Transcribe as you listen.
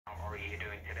are you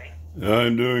doing today?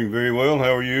 I'm doing very well.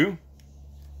 How are you?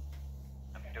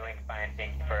 I'm doing fine,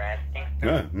 thank you for asking. So,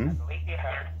 Yeah, I believe you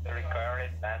heard the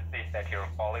recorded message that you're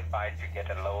qualified to get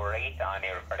a low rate on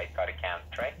your credit card account,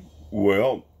 right?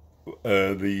 Well,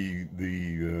 the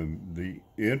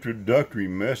introductory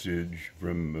message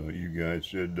from you guys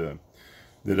said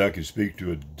that I could speak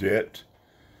to a debt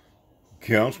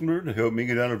counselor to help me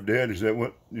get out of debt. Is that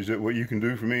what you can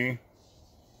do for me?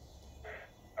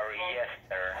 Oh, yes,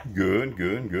 sir.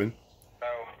 Good. So,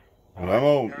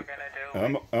 Well, you're gonna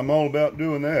do I'm all about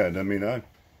doing that. I mean, I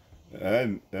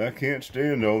can't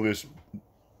stand all this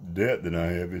debt that I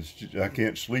have. It's just, I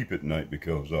can't sleep at night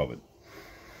because of it.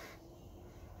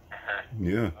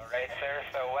 Yeah. All right, sir.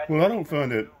 So what? Well, I don't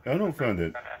find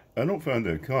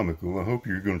that comical. I hope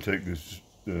you're going to take this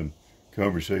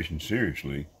conversation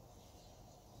seriously.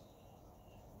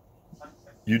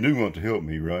 You do want to help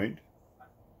me, right?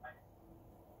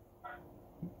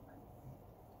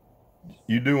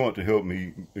 You do want to help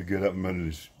me get up from under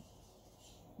this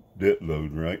debt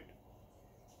load, right?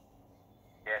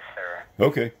 Yes, sir.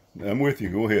 Okay, I'm with you.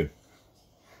 Go ahead.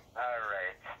 All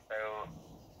right. So,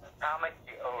 how much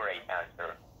do you owe right now,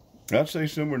 sir? I'd say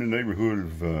somewhere in the neighborhood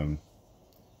of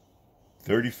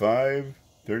 35,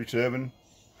 37.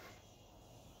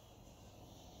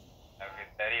 Okay,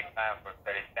 35 for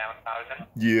 37,000.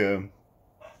 Yeah.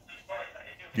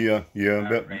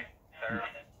 About. Right, sir.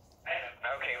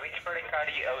 Okay, which credit card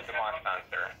do you owe the most on,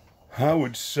 sir? I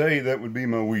would say that would be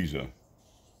my Visa. Okay.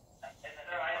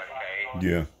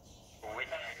 Yeah. Which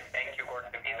bank you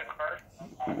got the Visa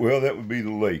card? Well, that would be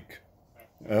the Lake.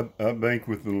 I bank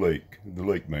with the Lake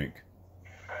Bank.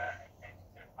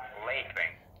 Lake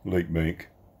Bank. Lake Bank.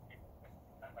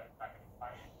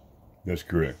 That's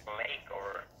correct. Lake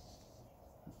or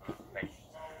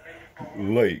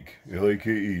Lake,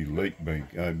 L-A-K-E, Lake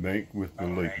Bank. I bank with the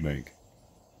Lake Bank.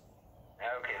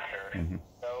 Okay, sir.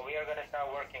 So we are gonna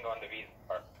start working on the Visa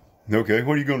card. Okay,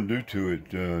 what are you going to do to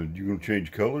it? You going to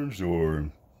change colors or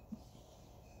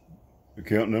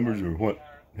account numbers or what?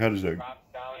 How does that? Drop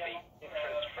down the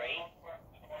interest rate.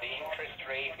 The interest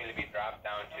rate will be dropped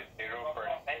down to 0%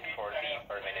 for the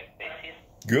permanent basis.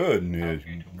 Goodness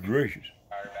gracious.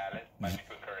 Our balance much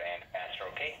quicker and faster.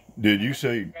 Okay. Did you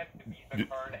say? Get the Visa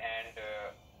card and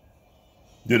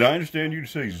Did I understand you to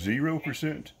say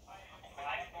 0%?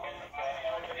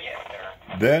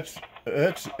 yes, sir.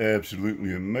 That's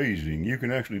absolutely amazing. You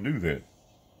can actually do that.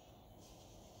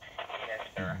 Yes,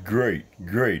 sir. Great.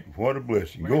 What a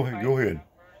blessing. Go ahead.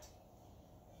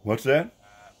 What's that?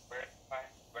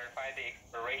 Verify the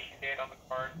expiration date on the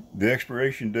card. The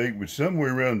expiration date was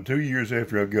somewhere around 2 years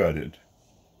after I got it.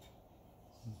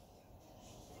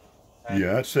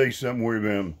 Yeah, I'd say somewhere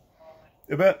around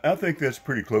I think that's a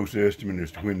pretty close estimate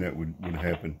as to when that would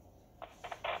happen.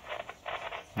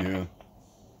 Yeah.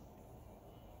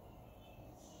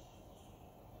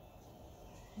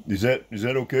 Is that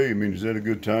okay? I mean, is that a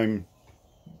good time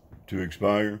to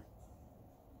expire?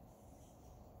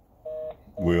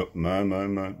 Well,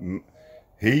 my.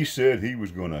 He said he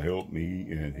was going to help me,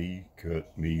 and he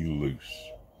cut me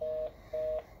loose.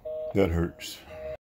 That hurts.